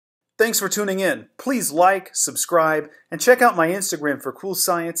Thanks for tuning in. Please like, subscribe, and check out my Instagram for cool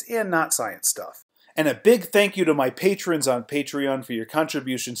science and not science stuff. And a big thank you to my patrons on Patreon for your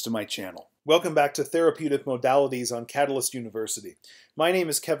contributions to my channel. Welcome back to Therapeutic Modalities on Catalyst University. My name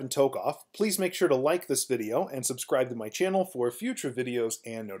is Kevin Tokoff. Please make sure to like this video and subscribe to my channel for future videos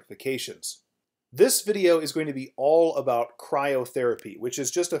and notifications. This video is going to be all about cryotherapy, which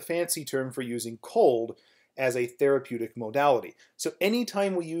is just a fancy term for using cold as a therapeutic modality. So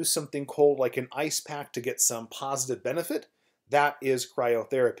anytime we use something cold like an ice pack to get some positive benefit, that is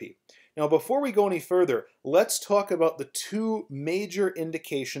cryotherapy. Now before we go any further, let's talk about the two major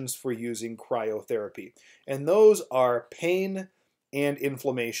indications for using cryotherapy, and those are pain and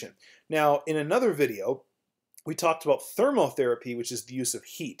inflammation. Now in another video, we talked about thermotherapy, which is the use of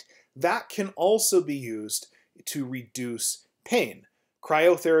heat. That can also be used to reduce pain.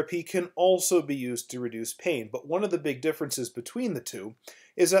 Cryotherapy can also be used to reduce pain, but one of the big differences between the two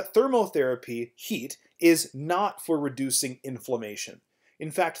is that thermotherapy, heat, is not for reducing inflammation.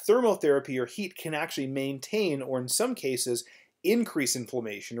 In fact, thermotherapy or heat can actually maintain, or in some cases, increase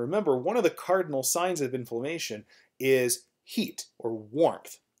inflammation. Remember, one of the cardinal signs of inflammation is heat or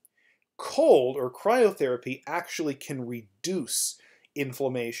warmth. Cold or cryotherapy actually can reduce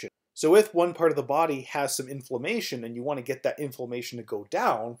inflammation. So if one part of the body has some inflammation and you want to get that inflammation to go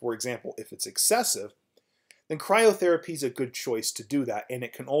down, for example, if it's excessive, then cryotherapy is a good choice to do that, and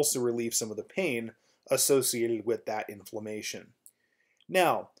it can also relieve some of the pain associated with that inflammation.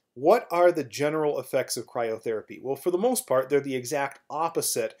 Now, what are the general effects of cryotherapy? Well, for the most part, they're the exact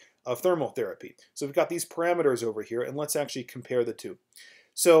opposite of thermotherapy. So we've got these parameters over here, and let's actually compare the two.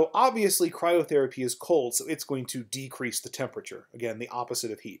 So obviously cryotherapy is cold, so it's going to decrease the temperature. Again, the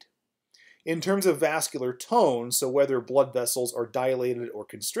opposite of heat. In terms of vascular tone, so whether blood vessels are dilated or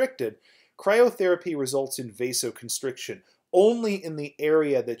constricted, cryotherapy results in vasoconstriction only in the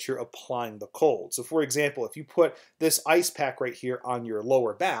area that you're applying the cold. So for example, if you put this ice pack right here on your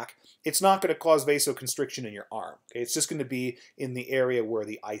lower back, it's not going to cause vasoconstriction in your arm. Okay? It's just going to be in the area where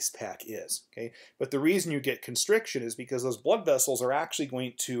the ice pack is. Okay? But the reason you get constriction is because those blood vessels are actually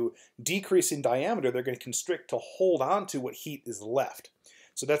going to decrease in diameter. They're going to constrict to hold on to what heat is left.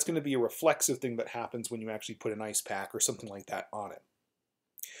 So that's going to be a reflexive thing that happens when you actually put an ice pack or something like that on it.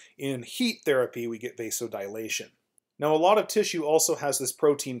 In heat therapy, we get vasodilation. Now, a lot of tissue also has this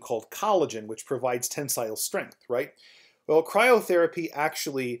protein called collagen, which provides tensile strength, right? Well, cryotherapy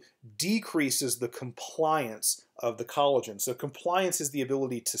actually decreases the compliance of the collagen. So compliance is the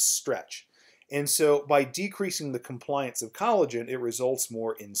ability to stretch. And so by decreasing the compliance of collagen, it results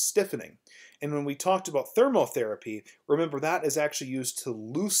more in stiffening. And when we talked about thermotherapy, remember that is actually used to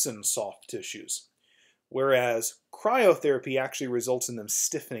loosen soft tissues, whereas cryotherapy actually results in them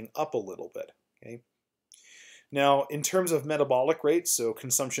stiffening up a little bit. Okay? Now, in terms of metabolic rates, so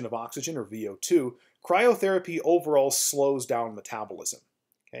consumption of oxygen or VO2, cryotherapy overall slows down metabolism.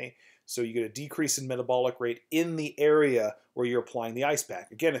 Okay? So you get a decrease in metabolic rate in the area where you're applying the ice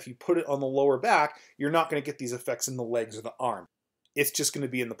pack. Again, if you put it on the lower back, you're not going to get these effects in the legs or the arm. It's just going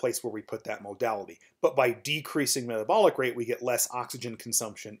to be in the place where we put that modality. But by decreasing metabolic rate, we get less oxygen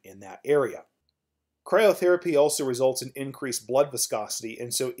consumption in that area. Cryotherapy also results in increased blood viscosity,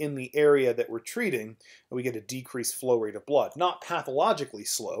 and so in the area that we're treating, we get a decreased flow rate of blood. Not pathologically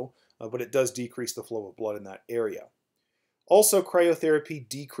slow, but it does decrease the flow of blood in that area. Also, cryotherapy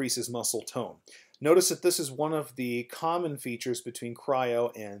decreases muscle tone. Notice that this is one of the common features between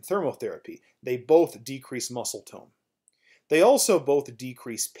cryo and thermotherapy. They both decrease muscle tone. They also both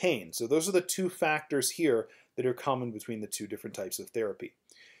decrease pain. So those are the two factors here that are common between the two different types of therapy.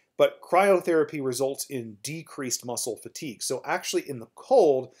 But cryotherapy results in decreased muscle fatigue. So actually in the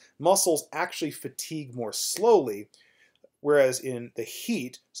cold, muscles actually fatigue more slowly, whereas in the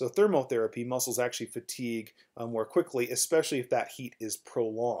heat, so thermotherapy, muscles actually fatigue more quickly, especially if that heat is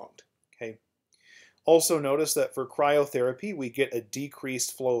prolonged. Okay. Also notice that for cryotherapy, we get a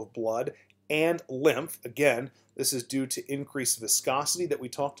decreased flow of blood and lymph. Again, this is due to increased viscosity that we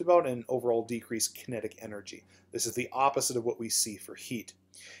talked about and overall decreased kinetic energy. This is the opposite of what we see for heat.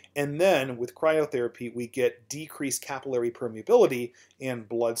 And then with cryotherapy, we get decreased capillary permeability and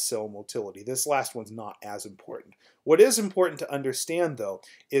blood cell motility. This last one's not as important. What is important to understand, though,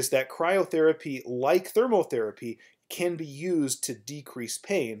 is that cryotherapy, like thermotherapy, can be used to decrease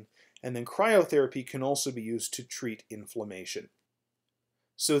pain, and then cryotherapy can also be used to treat inflammation.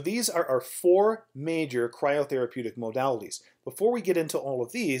 So these are our four major cryotherapeutic modalities. Before we get into all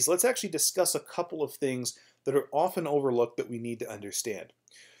of these, let's actually discuss a couple of things that are often overlooked that we need to understand.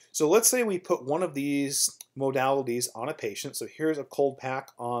 So let's say we put one of these modalities on a patient. So here's a cold pack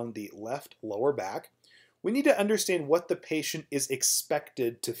on the left lower back. We need to understand what the patient is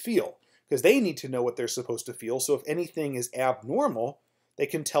expected to feel, because they need to know what they're supposed to feel. So if anything is abnormal, they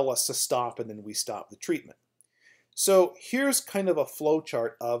can tell us to stop, and then we stop the treatment. So here's kind of a flow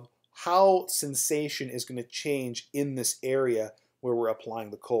chart of how sensation is going to change in this area where we're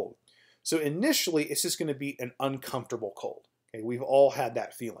applying the cold. So initially, it's just going to be an uncomfortable cold. Okay, we've all had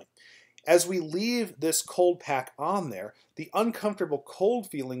that feeling. As we leave this cold pack on there, the uncomfortable cold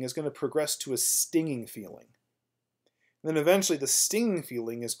feeling is going to progress to a stinging feeling. And then eventually the stinging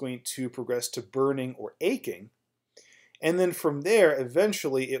feeling is going to progress to burning or aching. And then from there,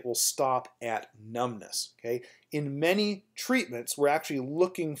 eventually it will stop at numbness. Okay? In many treatments, we're actually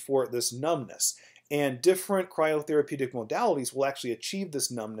looking for this numbness. And different cryotherapeutic modalities will actually achieve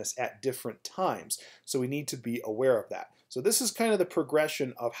this numbness at different times. So we need to be aware of that. So this is kind of the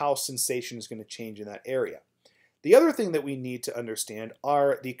progression of how sensation is going to change in that area. The other thing that we need to understand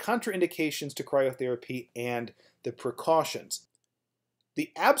are the contraindications to cryotherapy and the precautions.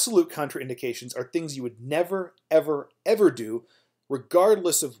 The absolute contraindications are things you would never, ever, ever do,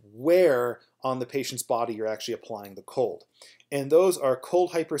 regardless of where on the patient's body you're actually applying the cold. And those are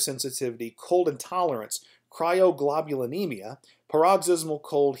cold hypersensitivity, cold intolerance, cryoglobulinemia, paroxysmal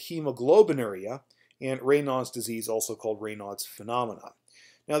cold hemoglobinuria, and Raynaud's disease, also called Raynaud's phenomenon.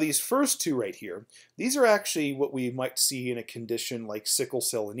 Now these first two right here, these are actually what we might see in a condition like sickle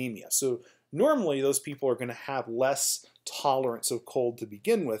cell anemia. So normally those people are going to have less tolerance of cold to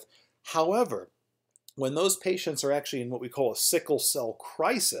begin with. However, when those patients are actually in what we call a sickle cell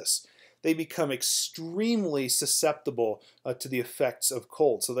crisis, they become extremely susceptible to the effects of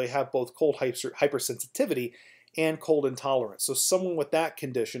cold. So they have both cold hypersensitivity and cold intolerance. So someone with that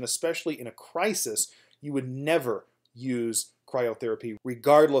condition, especially in a crisis, you would never use cryotherapy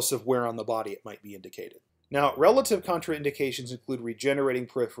regardless of where on the body it might be indicated. Now, relative contraindications include regenerating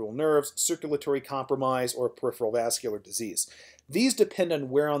peripheral nerves, circulatory compromise, or peripheral vascular disease. These depend on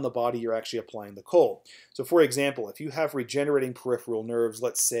where on the body you're actually applying the cold. So for example, if you have regenerating peripheral nerves,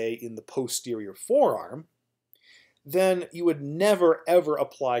 let's say in the posterior forearm, then you would never ever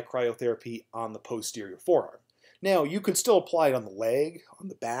apply cryotherapy on the posterior forearm. Now, you could still apply it on the leg, on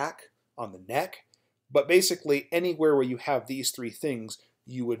the back, on the neck, but basically anywhere where you have these three things,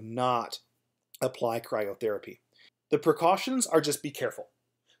 you would not apply cryotherapy. The precautions are just be careful.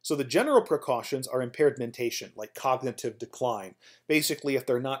 So the general precautions are impaired mentation, like cognitive decline. Basically, if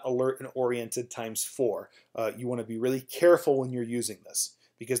they're not alert and oriented ×4, you want to be really careful when you're using this,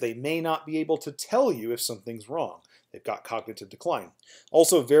 because they may not be able to tell you if something's wrong. They've got cognitive decline.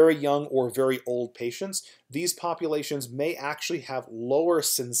 Also, very young or very old patients, these populations may actually have lower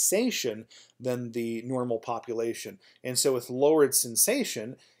sensation than the normal population. And so with lowered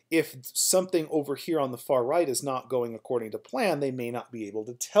sensation, if something over here on the far right is not going according to plan, they may not be able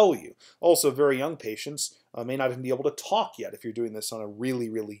to tell you. Also, very young patients may not even be able to talk yet if you're doing this on a really,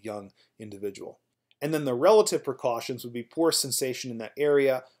 really young individual. And then the relative precautions would be poor sensation in that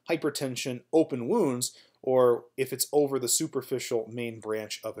area, hypertension, open wounds, or if it's over the superficial main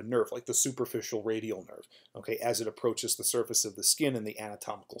branch of a nerve, like the superficial radial nerve, okay, as it approaches the surface of the skin in the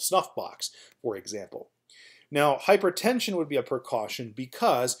anatomical snuff box, for example. Now, hypertension would be a precaution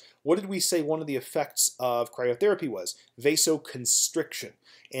because what did we say one of the effects of cryotherapy was? Vasoconstriction.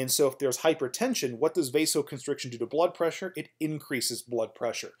 And so if there's hypertension, what does vasoconstriction do to blood pressure? It increases blood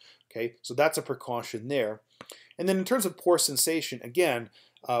pressure. Okay, so that's a precaution there. And then in terms of poor sensation, again,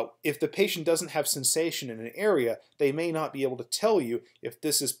 if the patient doesn't have sensation in an area, they may not be able to tell you if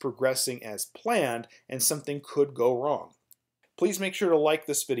this is progressing as planned and something could go wrong. Please make sure to like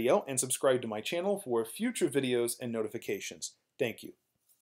this video and subscribe to my channel for future videos and notifications. Thank you.